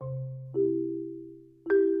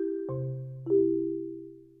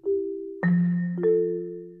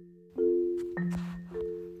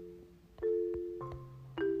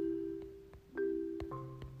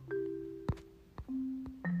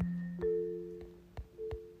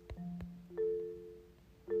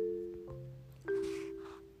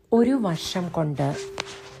ഒരു വർഷം കൊണ്ട്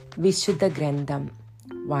വിശുദ്ധ ഗ്രന്ഥം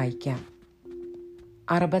വായിക്കാം.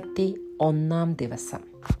 61-ാം ദിവസം.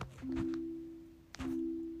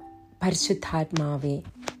 പരിശുദ്ധാത്മാവേ,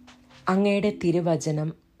 അങ്ങയുടെ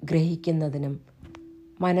തിരുവചനം ഗ്രഹിക്കുന്നതിനും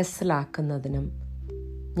മനസ്സിലാക്കുന്നതിനും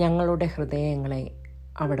ഞങ്ങളുടെ ഹൃദയങ്ങളെ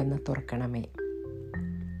അവിടുന്ന് തുറക്കണമേ.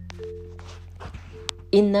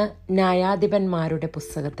 ഇന്ന് ന്യായാധിപന്മാരുടെ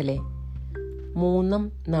പുസ്തകത്തിലെ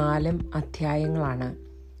 3-4 അധ്യായങ്ങളാണ്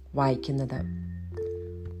വായിക്കുന്നത്.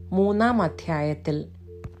 3-ാം അധ്യായത്തിൽ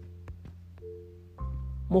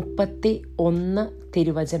 31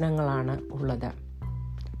 തിരുവചനങ്ങളാണ് ഉള്ളത്.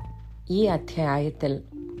 ഈ അധ്യായത്തിൽ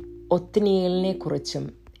ഒത്നിയേലിനെ കുറിച്ചും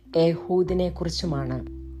ഏഹൂദിനെ കുറിച്ചുമാണ്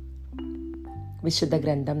വിശുദ്ധ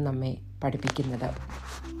ഗ്രന്ഥം നമ്മെ പഠിപ്പിക്കുന്നത്.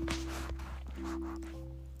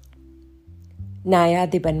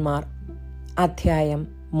 ന്യായാധിപന്മാർ അധ്യായം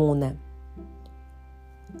 3.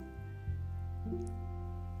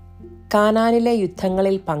 കാനാനിലെ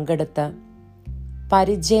യുദ്ധങ്ങളിൽ പങ്കെടുത്ത്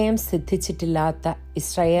പരിചയം സിദ്ധിച്ചിട്ടില്ലാത്ത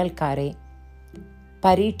ഇസ്രായേൽക്കാരെ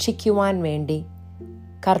പരീക്ഷിക്കുവാൻ വേണ്ടി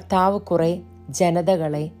കർത്താവ് കുറെ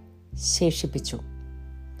ജനതകളെ ശേഷിപ്പിച്ചു.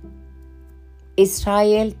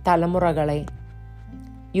 ഇസ്രായേൽ തലമുറകളെ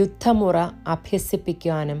യുദ്ധമുറ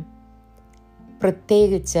അഭ്യസിപ്പിക്കുവാനും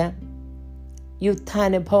പ്രത്യേകിച്ച്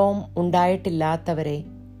യുദ്ധാനുഭവം ഉണ്ടായിട്ടില്ലാത്തവരെ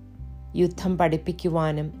യുദ്ധം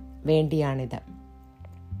പഠിപ്പിക്കുവാനും വേണ്ടിയാണിത്.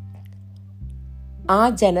 ആ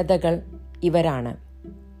ജനതകൾ ഇവരാണ്: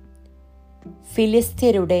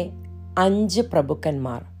 ഫിലിസ്ത്യരുടെ 5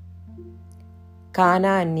 പ്രഭുക്കന്മാർ,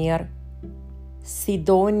 കാനാന്യർ,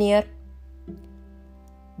 സിദോന്യർ,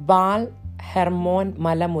 ബാൽ ഹെർമോൻ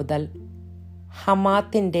മല മുതൽ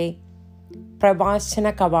ഹമാത്തിന്റെ പ്രവാസന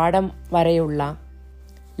കവാടം വരെയുള്ള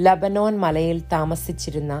ലബനോൻ മലയിൽ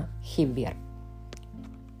താമസിച്ചിരുന്ന ഹിവ്യർ.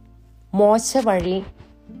 മോശ വഴി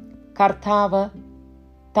കർത്താവ്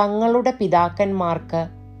തങ്ങളുടെ പിതാക്കന്മാർക്ക്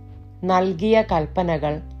നൽകിയ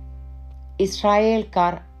കൽപ്പനകൾ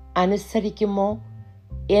ഇസ്രായേൽക്കാർ അനുസരിക്കുമോ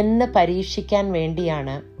എന്ന് പരീക്ഷിക്കാൻ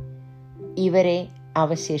വേണ്ടിയാണ് ഇവരെ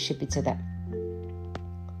അവശേഷിപ്പിച്ചത്.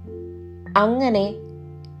 അങ്ങനെ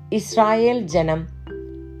ഇസ്രായേൽ ജനം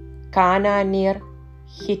കാനാന്യർ,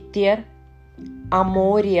 ഹിത്യർ,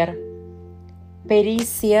 അമോര്യർ,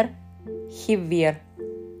 പെരീസ്യർ, ഹിവ്യർ,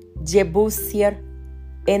 ജെബൂസ്യർ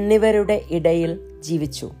എന്നിവരുടെ ഇടയിൽ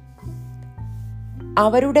ജീവിച്ചു.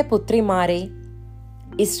 അവരുടെ പുത്രിമാരെ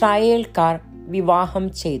ഇസ്രായേൽക്കാർ വിവാഹം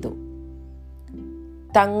ചെയ്തു.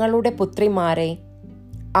 തങ്ങളുടെ പുത്രിമാരെ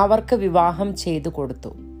അവർക്ക് വിവാഹം ചെയ്തു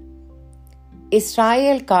കൊടുത്തു.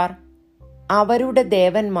 ഇസ്രായേൽക്കാർ അവരുടെ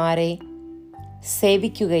ദേവന്മാരെ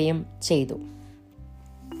സേവിക്കുകയും ചെയ്തു.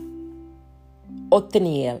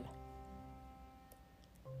 ഒത്നിയേൽ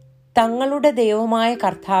തങ്ങളുടെ ദൈവമായ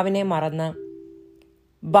കർത്താവിനെ മറന്ന്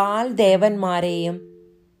ബാൽ ദേവന്മാരെയും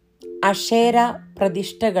അശേര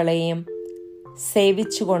പ്രതിഷ്ഠകളെയും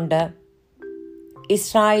സേവിച്ചുകൊണ്ട്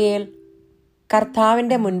ഇസ്രായേൽ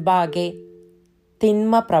കർത്താവിൻ്റെ മുൻപാകെ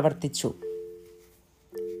തിന്മ പ്രവർത്തിച്ചു.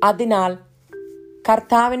 അതിനാൽ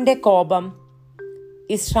കർത്താവിൻ്റെ കോപം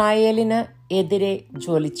ഇസ്രായേലിന് എതിരെ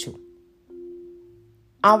ജ്വലിച്ചു.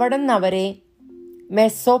 അവിടുന്ന് അവരെ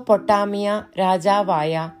മെസോപ്പൊട്ടാമിയ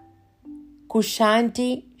രാജാവായ കുഷാൻറ്റി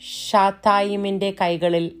ഷാത്തായിമിന്റെ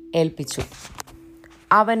കൈകളിൽ ഏൽപ്പിച്ചു.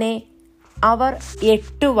 അവനെ അവർ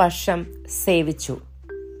 8 വർഷം സേവിച്ചു.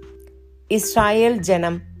 ഇസ്രായേൽ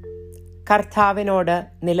ജനം കർത്താവിനോട്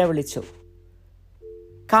നിലവിളിച്ചു.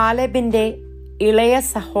 കാലേബിന്റെ ഇളയ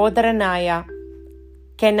സഹോദരനായ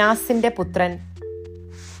കെനാസിന്റെ പുത്രൻ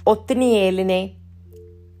ഒത്നിയേലിനെ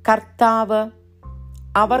കർത്താവ്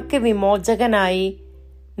അവർക്ക് വിമോചകനായി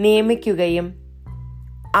നിയമിക്കുകയും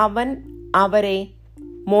അവൻ അവരെ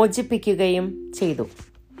മോചിപ്പിക്കുകയും ചെയ്തു.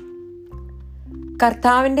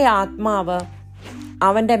 കർത്താവിൻ്റെ ആത്മാവ്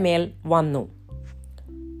അവൻ്റെ മേൽ വന്നു.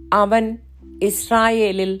 അവൻ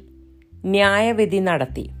ഇസ്രായേലിൽ ന്യായവിധി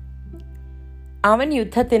നടത്തി. അവൻ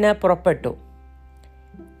യുദ്ധത്തിന് പുറപ്പെട്ടു.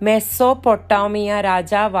 മെസോപ്പൊട്ടാമിയ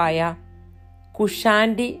രാജാവായ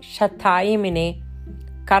കുഷാൻറ്റി ഷത്തായിമിനെ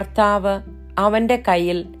കർത്താവ് അവൻ്റെ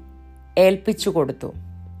കയ്യിൽ ഏൽപ്പിച്ചു കൊടുത്തു.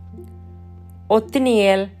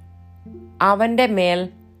 ഒത്നിയേൽ അവൻ്റെ മേൽ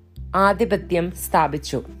ആധിപത്യം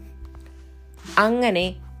സ്ഥാപിച്ചു. അങ്ങനെ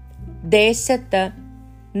ദേശത്ത്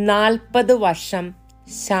 40 വർഷം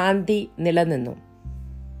ശാന്തി നിലനിന്നു.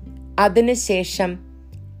 അതിനുശേഷം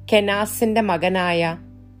കെനാസിന്റെ മകനായ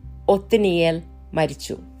ഒത്നിയേൽ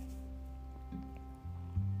മരിച്ചു.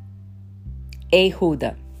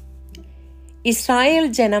 ഏഹൂദ്. ഇസ്രായേൽ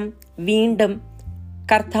ജനം വീണ്ടും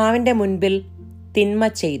കർത്താവിന്റെ മുൻപിൽ തിന്മ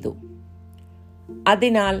ചെയ്തു.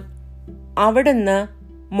 അതിനാൽ അവിടുന്ന്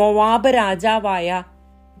മോവാബ് രാജാവായ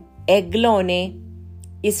എഗ്ലോനെ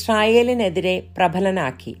ഇസ്രായേലിനെതിരെ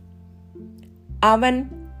പ്രബലനാക്കി. അവൻ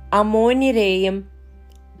അമ്മോന്യരെയും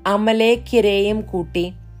അമലേക്യരെയും കൂട്ടി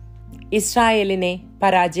ഇസ്രായേലിനെ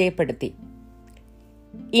പരാജയപ്പെടുത്തി.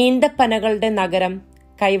 ഈന്തപ്പനകളുടെ നഗരം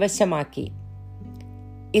കൈവശമാക്കി.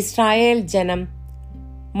 ഇസ്രായേൽ ജനം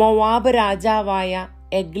മോവാബ് രാജാവായ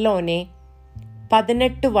എഗ്ലോനെ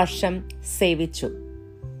 18 വർഷം സേവിച്ചു.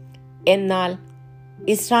 എന്നാൽ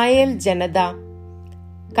ഇസ്രായേൽ ജനത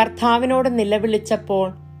കർത്താവിനോട് നിലവിളിച്ചപ്പോൾ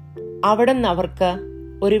അവിടുന്ന് അവർക്ക്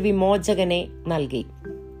ഒരു വിമോചകനെ നൽകി.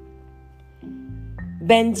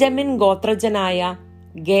 ബെഞ്ചമിൻ ഗോത്രജനായ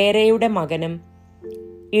ഗേരയുടെ മകനും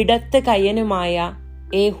ഇടത്ത് കയ്യനുമായ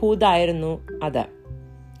ഏഹൂദായിരുന്നു അത്.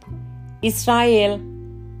 ഇസ്രായേൽ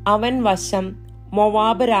അവൻ വശം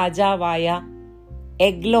മോവാബ് രാജാവായ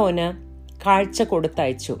എഗ്ലോന് കാഴ്ച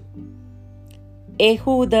കൊടുത്തയച്ചു.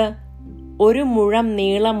 ഏഹൂദ് ഒരു മുഴം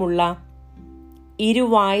നീളമുള്ള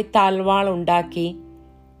ഇരുവായ് താൽവാൾ ഉണ്ടാക്കി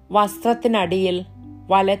വസ്ത്രത്തിനടിയിൽ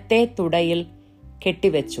വലത്തെ തുടയിൽ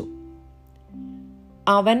കെട്ടിവെച്ചു.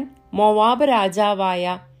 അവൻ മോവാബ് രാജാവായ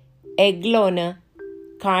എഗ്ലോന്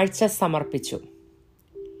കാഴ്ച സമർപ്പിച്ചു.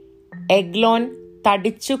 എഗ്ലോൻ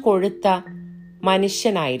തടിച്ചു കൊഴുത്ത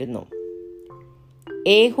മനുഷ്യനായിരുന്നു.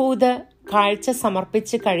 ഏഹൂദ് കാഴ്ച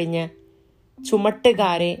സമർപ്പിച്ചു കഴിഞ്ഞ്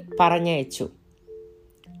ചുമട്ടുകാരെ പറഞ്ഞയച്ചു.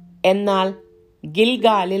 എന്നാൽ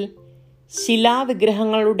ഗിൽഗാലിൽ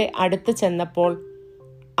ശിലാവിഗ്രഹങ്ങളുടെ അടുത്ത് ചെന്നപ്പോൾ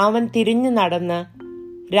അവൻ തിരിഞ്ഞു നടന്ന്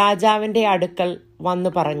രാജാവിന്റെ അടുക്കൽ വന്നു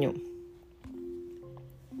പറഞ്ഞു,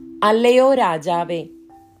 അല്ലയോ രാജാവേ,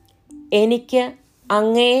 എനിക്ക്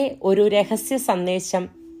അങ്ങയെ ഒരു രഹസ്യ സന്ദേശം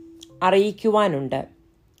അറിയിക്കുവാനുണ്ട്.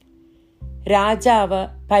 രാജാവ്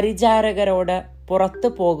പരിചാരകരോട് പുറത്തു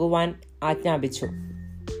പോകുവാൻ ആജ്ഞാപിച്ചു.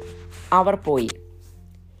 അവർ പോയി.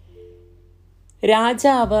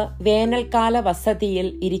 രാജാവ് വേനൽക്കാല വസതിയിൽ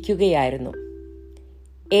ഇരിക്കുകയായിരുന്നു.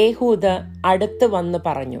 ഏഹൂദ് അടുത്ത് വന്നു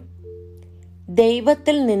പറഞ്ഞു,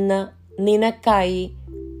 ദൈവത്തിൽ നിന്ന് നിനക്കായി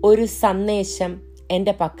ഒരു സന്ദേശം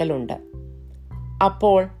എൻ്റെ പക്കലുണ്ട്.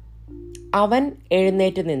 അപ്പോൾ അവൻ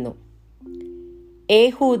എഴുന്നേറ്റ് നിന്നു.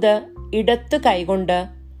 ഏഹൂദ് ഇടത്ത് കൈകൊണ്ട്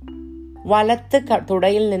വലത്ത്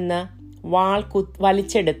തുടയിൽ നിന്ന് വാൾ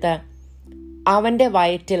വലിച്ചെടുത്ത് അവന്റെ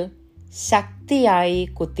വയറ്റിൽ ശക്തിയായി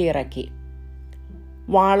കുത്തിയിറക്കി.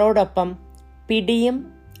 വാളോടൊപ്പം പിടിയും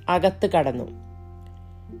അകത്ത് കടന്നു.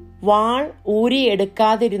 വാൾ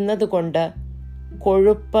ഊരിയെടുക്കാതിരുന്നതുകൊണ്ട്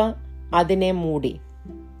കൊഴുപ്പ് അതിനെ മൂടി.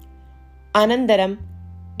 അനന്തരം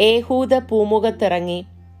ഏഹൂദ് പൂമുഖത്തിറങ്ങി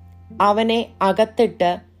അവനെ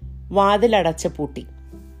അകത്തിട്ട് വാതിലടച്ച് പൂട്ടി.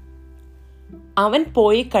 അവൻ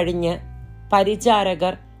പോയി കഴിഞ്ഞ്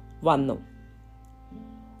പരിചാരകർ വന്നു.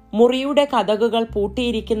 മുറിയുടെ കതകുകൾ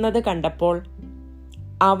പൂട്ടിയിരിക്കുന്നത് കണ്ടപ്പോൾ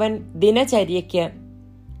അവൻ ദിനചര്യയ്ക്ക്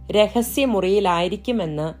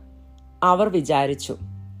രഹസ്യമുറിയിലായിരിക്കുമെന്ന് അവർ വിചാരിച്ചു.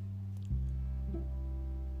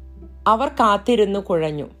 അവർ കാത്തിരുന്നു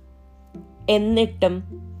കുഴഞ്ഞു. എന്നിട്ടും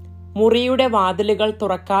മുറിയുടെ വാതിലുകൾ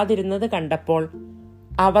തുറക്കാതിരുന്നത് കണ്ടപ്പോൾ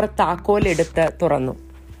അവർ താക്കോലെടുത്ത് തുറന്നു.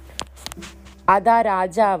 അതാ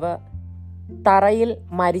രാജാവ് തറയിൽ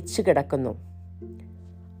മരിച്ചു കിടക്കുന്നു.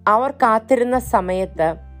 അവർ കാത്തിരുന്ന സമയത്ത്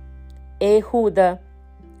ഏഹൂദ്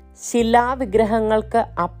ശിലാവിഗ്രഹങ്ങൾക്ക്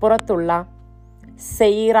അപ്പുറത്തുള്ള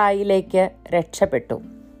സെയിറായിലേക്ക് രക്ഷപ്പെട്ടു.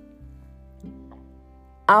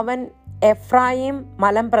 അവൻ എഫ്രായിം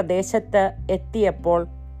മലമ്പ്രദേശത്ത് എത്തിയപ്പോൾ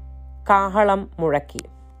കാഹളം മുഴക്കി.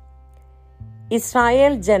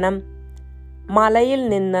 ഇസ്രായേൽ ജനം മലയിൽ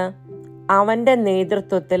നിന്ന് അവന്റെ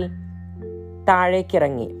നേതൃത്വത്തിൽ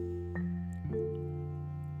താഴേക്കിറങ്ങി.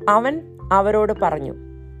 അവൻ അവരോട് പറഞ്ഞു,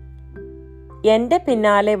 എന്റെ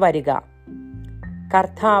പിന്നാലെ വരിക.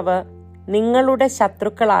 കർത്താവ് നിങ്ങളുടെ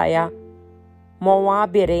ശത്രുക്കളായ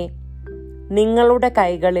മോവാബ്യരെ നിങ്ങളുടെ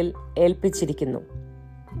കൈകളിൽ ഏൽപ്പിച്ചിരിക്കുന്നു.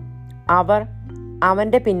 അവർ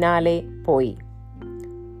അവന്റെ പിന്നാലെ പോയി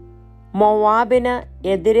മോവാബിന്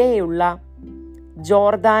എതിരെയുള്ള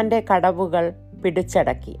ജോർദാന്റെ കടവുകൾ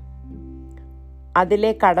പിടിച്ചടക്കി.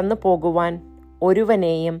 അതിലെ കടന്നു പോകുവാൻ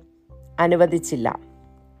ഒരുവനെയും അനുവദിച്ചില്ല.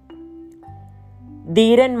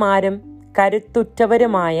 ധീരന്മാരും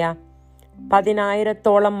കരുത്തുറ്റവരുമായ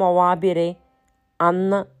 10,000-ഓളം മോവാബ്യരെ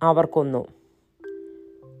അന്ന് അവർ കൊന്നു.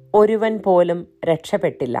 ഒരുവൻ പോലും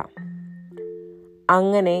രക്ഷപ്പെട്ടില്ല.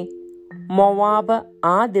 അങ്ങനെ മോവാബ്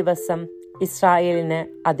ആ ദിവസം ഇസ്രായേലിന്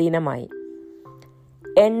അധീനമായി.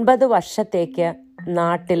 80 വർഷത്തേക്ക്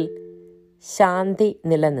നാട്ടിൽ ശാന്തി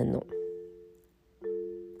നിലനിന്നു.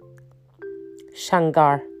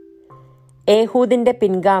 ഷങ്കാർ ഏഹൂദിന്റെ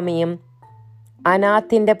പിൻഗാമിയും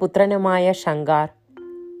അനാത്തിന്റെ പുത്രനുമായ ഷങ്കാർ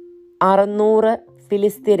 600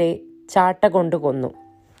 ഫിലിസ്ത്യരെ ചാട്ട കൊന്നു.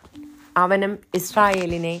 അവനും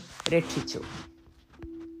ഇസ്രായേലിനെ രക്ഷിച്ചു.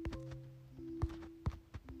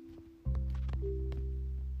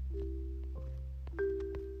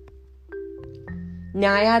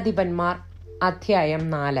 ന്യായാധിപന്മാർ അധ്യായം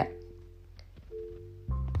 4.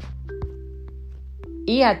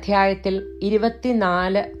 ഈ അധ്യായത്തിൽ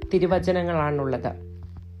 24 തിരുവചനങ്ങളാണുള്ളത്.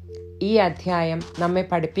 ഈ അധ്യായം നമ്മെ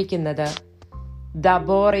പഠിപ്പിക്കുന്നത്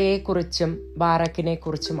ദബോറയെക്കുറിച്ചും ബാറക്കിനെ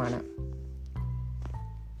കുറിച്ചുമാണ്.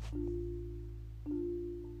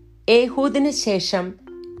 ഏഹൂദിന് ശേഷം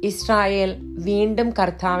ഇസ്രായേൽ വീണ്ടും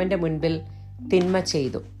കർത്താവിന്റെ മുൻപിൽ തിന്മ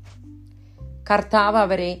ചെയ്തു. കർത്താവ്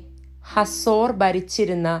അവരെ ഹസോർ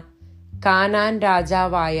ഭരിച്ചിരുന്ന കാനാൻ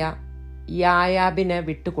രാജാവായ യായാബിന്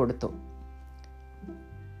വിട്ടുകൊടുത്തു.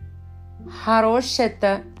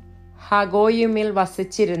 ഹറോഷെത്ത് ഹഗോയുമിൽ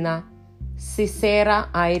വസിച്ചിരുന്ന സിസേറ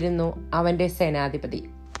ആയിരുന്നു അവന്റെ സേനാധിപതി.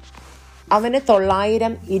 അവന്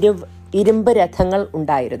 900 ഇരുമ്പ് രഥങ്ങൾ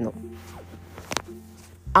ഉണ്ടായിരുന്നു.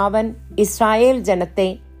 അവൻ ഇസ്രായേൽ ജനത്തെ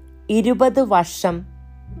 20 വർഷം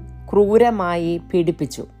ക്രൂരമായി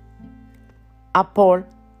പീഡിപ്പിച്ചു. അപ്പോൾ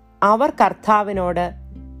അവർ കർത്താവിനോട്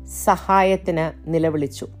സഹായത്തിന്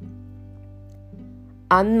നിലവിളിച്ചു.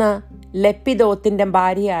 അന്ന് ലെപ്പിദോത്തിന്റെ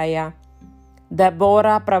ഭാര്യയായ ദബോറ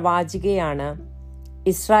പ്രവാചികയാണ്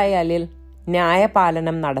ഇസ്രായേലിൽ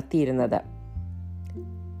ന്യായപാലനം നടത്തിയിരുന്നത്.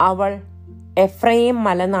 അവൾ എഫ്രയീം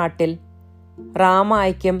മലനാട്ടിൽ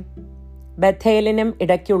റാമായ്ക്കും ബഥേലിനും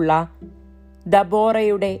ഇടയ്ക്കുള്ള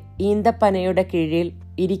ദബോറയുടെ ഈന്തപ്പനയുടെ കീഴിൽ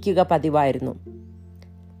ഇരിക്കുക പതിവായിരുന്നു.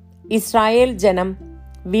 ഇസ്രായേൽ ജനം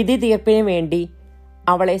വിധി തീർപ്പിനു വേണ്ടി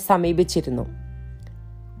അവളെ സമീപിച്ചിരുന്നു.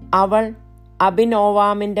 അവൾ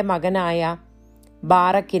അബിനോവാമിന്റെ മകനായ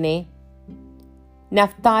ബാറക്കിനെ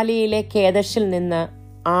നഫ്താലിയിലെ കേദശിൽ നിന്ന്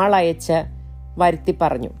ആളയച്ച് വരുത്തി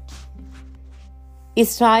പറഞ്ഞു,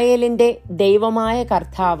 ഇസ്രായേലിന്റെ ദൈവമായ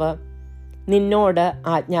കർത്താവ് നിന്നോട്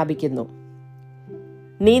ആജ്ഞാപിക്കുന്നു,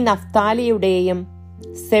 നീ നഫ്താലിയുടെയും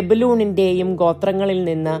സെബുലൂണിന്റെയും ഗോത്രങ്ങളിൽ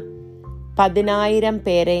നിന്ന് 10,000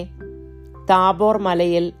 പേരെ താബോർ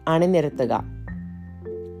മലയിൽ അണിനിരത്തുക.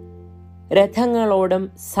 രഥങ്ങളോടും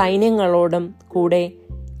സൈന്യങ്ങളോടും കൂടെ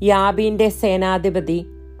യാബീന്റെ സേനാധിപതി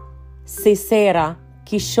സിസേറ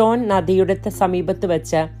കിഷോൻ നദിയുടെ സമീപത്ത്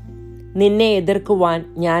വെച്ച് നിന്നെ എതിർക്കുവാൻ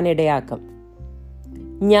ഞാൻ ഇടയാക്കും.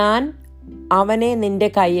 ഞാൻ അവനെ നിന്റെ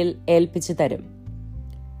കയ്യിൽ ഏൽപ്പിച്ചു തരും.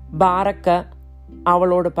 ബാറക്ക്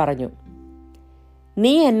അവളോട് പറഞ്ഞു,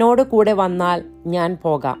 നീ എന്നോട് കൂടെ വന്നാൽ ഞാൻ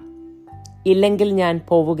പോകാം, ഇല്ലെങ്കിൽ ഞാൻ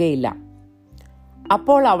പോവുകയില്ല.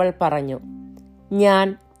 അപ്പോൾ അവൾ പറഞ്ഞു, ഞാൻ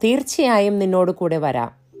തീർച്ചയായും നിന്നോട് കൂടെ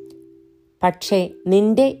വരാം, പക്ഷേ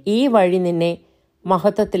നിന്റെ ഈ വഴി നിന്നെ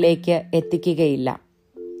മഹത്വത്തിലേക്ക് എത്തിക്കുകയില്ല.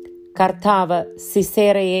 കർത്താവ്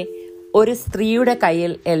സിസേറയെ ഒരു സ്ത്രീയുടെ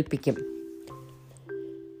കയ്യിൽ ഏൽപ്പിക്കും.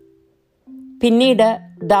 പിന്നീട്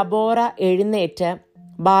ദബോറ എഴുന്നേറ്റ്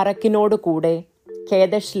ബാറക്കിനോട് കൂടെ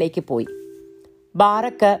കേദശിലേക്ക് പോയി.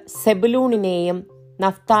 ബാറക്ക് സെബുലൂണിനെയും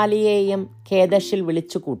നഫ്താലിയെയും കേദശിൽ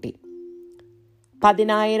വിളിച്ചുകൂട്ടി.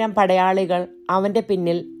 10,000 പടയാളികൾ അവന്റെ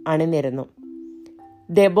പിന്നിൽ അണിനിരന്നു.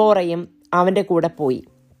 ദെബോറയും അവന്റെ കൂടെ പോയി.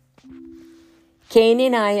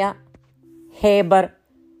 കേന്യനായ ഹേബർ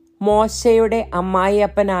മോശയുടെ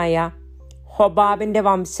അമ്മായിയപ്പനായ ഹൊബാബിന്റെ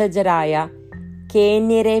വംശജരായ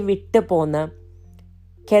കേന്യരെ വിട്ടുപോന്ന്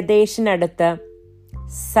കെദേശിനടുത്ത്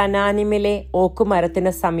സനാനിമിലെ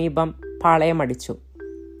ഓക്കുമരത്തിന് സമീപം പാളയമടിച്ചു.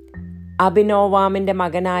 അബിനോവാമിന്റെ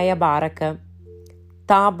മകനായ ബാറക്ക്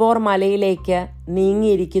താബോർ മലയിലേക്ക്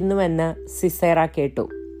നീങ്ങിയിരിക്കുന്നുവെന്ന് സിസേറ കേട്ടു.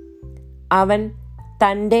 അവൻ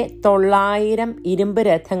തൻ്റെ 900 ഇരുമ്പ്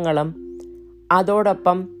രഥങ്ങളും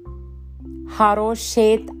അതോടൊപ്പം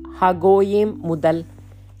ഹറോഷേത്ത് ഹഗോയിം മുതൽ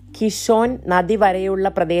കിഷോൻ നദി വരെയുള്ള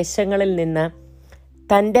പ്രദേശങ്ങളിൽ നിന്ന്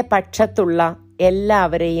തൻ്റെ പക്ഷത്തുള്ള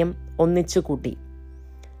എല്ലാവരെയും ഒന്നിച്ചുകൂട്ടി.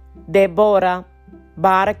 ദെബോറ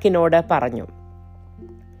ബാറക്കിനോട് പറഞ്ഞു,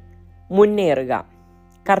 മുന്നേറുക,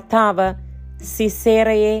 കർത്താവ്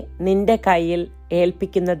സിസേറയെ നിന്റെ കയ്യിൽ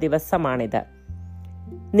ഏൽപ്പിക്കുന്ന ദിവസമാണിത്.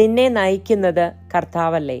 നിന്നെ നയിക്കുന്നത്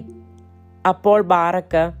കർത്താവല്ലേ? അപ്പോൾ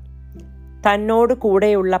ബാറക്ക് തന്നോട്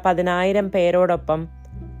കൂടെയുള്ള 10,000 പേരോടൊപ്പം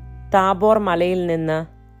താബോർ മലയിൽ നിന്ന്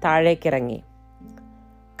താഴേക്കിറങ്ങി.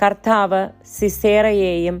 കർത്താവ്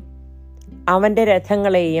സിസേറയെയും അവന്റെ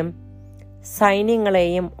രഥങ്ങളെയും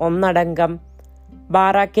സൈന്യങ്ങളെയും ഒന്നടങ്കം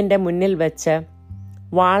ബാറാക്കിന്റെ മുന്നിൽ വെച്ച്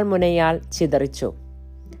വാൾമുനയാൽ ചിതറിച്ചു.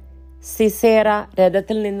 സിസേറ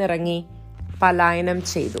രഥത്തിൽ നിന്നിറങ്ങി പലായനം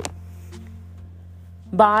ചെയ്തു.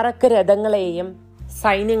 ബാറക്ക് രഥങ്ങളെയും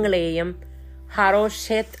സൈന്യങ്ങളെയും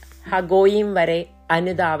ഹറോഷെത്ത് ഹഗോയിം വരെ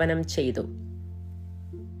അനുധാവനം ചെയ്തു.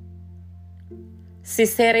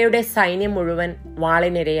 സിസേറയുടെ സൈന്യം മുഴുവൻ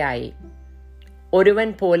വാളിനിരയായി. ഒരുവൻ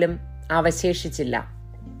പോലും അവശേഷിച്ചില്ല.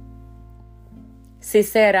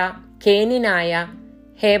 സിസേറ കേന്യനായ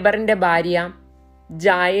ഹേബറിന്റെ ഭാര്യ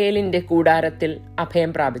ജായേലിന്റെ കൂടാരത്തിൽ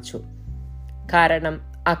അഭയം പ്രാപിച്ചു. കാരണം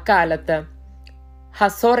അക്കാലത്ത്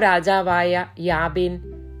ഹസോർ രാജാവായ യാബീൻ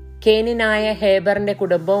കേനിനായ ഹേബറിന്റെ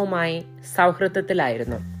കുടുംബവുമായി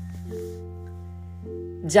സൗഹൃദത്തിലായിരുന്നു.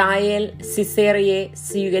 ജായേൽ സിസേറയെ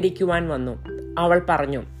സ്വീകരിക്കുവാൻ വന്നു. അവൾ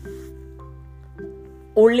പറഞ്ഞു,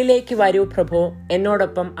 ഉള്ളിലേക്ക് വരൂ പ്രഭു,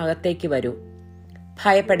 എന്നോടൊപ്പം അകത്തേക്ക് വരൂ,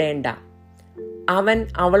 ഭയപ്പെടേണ്ട. അവൻ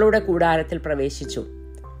അവളുടെ കൂടാരത്തിൽ പ്രവേശിച്ചു.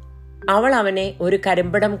 അവൾ അവനെ ഒരു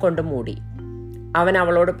കരിമ്പിടം കൊണ്ട് മൂടി. അവൻ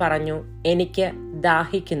അവളോട് പറഞ്ഞു, എനിക്ക്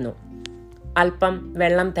ദാഹിക്കുന്നു, അല്പം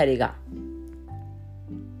വെള്ളം തരിക.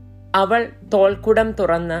 അവൾ തോൽക്കുടം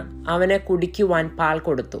തുറന്ന് അവന് കുടിക്കുവാൻ പാൽ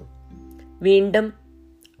കൊടുത്തു. വീണ്ടും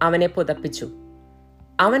അവനെ പുതപ്പിച്ചു.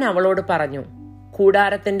 അവൻ അവളോട് പറഞ്ഞു,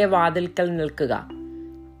 കൂടാരത്തിന്റെ വാതിൽക്കൽ നിൽക്കുക.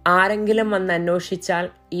 ആരെങ്കിലും വന്ന് അന്വേഷിച്ചാൽ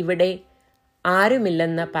ഇവിടെ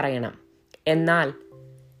ആരുമില്ലെന്ന് പറയണം. എന്നാൽ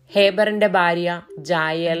ഹേബറിന്റെ ഭാര്യ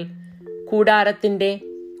ജായേൽ കൂടാരത്തിന്റെ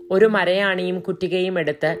ഒരു മരയാണിയും കുറ്റികയും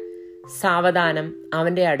എടുത്ത് സാവധാനം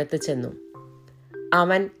അവന്റെ അടുത്ത് ചെന്നു.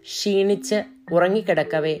 അവൻ ക്ഷീണിച്ച്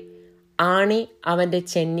ഉറങ്ങിക്കിടക്കവേ ആണി അവന്റെ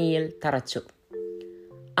ചെന്നിയിൽ തറച്ചു.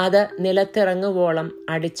 അത് നിലത്തിറങ്ങുവോളം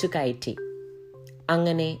അടിച്ചു കയറ്റി.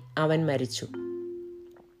 അങ്ങനെ അവൻ മരിച്ചു.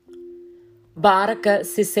 ബാറക്ക്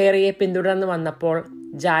സിസേറയെ പിന്തുടർന്ന് വന്നപ്പോൾ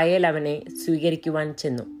ജായേൽ അവനെ സ്വീകരിക്കുവാൻ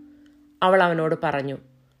ചെന്നു. അവൾ അവനോട് പറഞ്ഞു,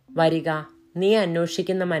 വരിക, നീ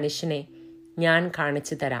അന്വേഷിക്കുന്ന മനുഷ്യനെ ഞാൻ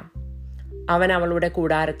കാണിച്ചു തരാം. അവൻ അവളുടെ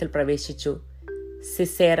കൂടാരത്തിൽ പ്രവേശിച്ചു.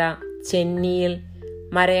 സിസേറ ചെന്നിയിൽ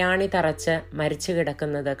മരയാണി തറച്ച് മരിച്ചു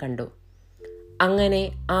കിടക്കുന്നത് കണ്ടു.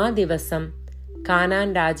 അങ്ങനെ ആ ദിവസം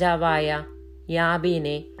കാനാൻ രാജാവായ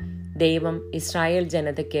യാബീനെ ദൈവം ഇസ്രായേൽ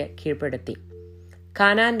ജനതയ്ക്ക് കീഴ്പ്പെടുത്തി.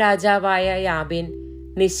 കാനാൻ രാജാവായ യാബീൻ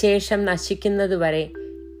നിശേഷം നശിക്കുന്നതുവരെ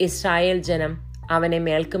ഇസ്രായേൽ ജനം അവനെ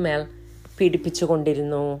മേൽക്കുമേൽ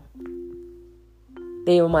പീഡിപ്പിച്ചുകൊണ്ടിരുന്നു.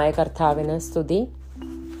 ദൈവമായ കർത്താവിന് സ്തുതി.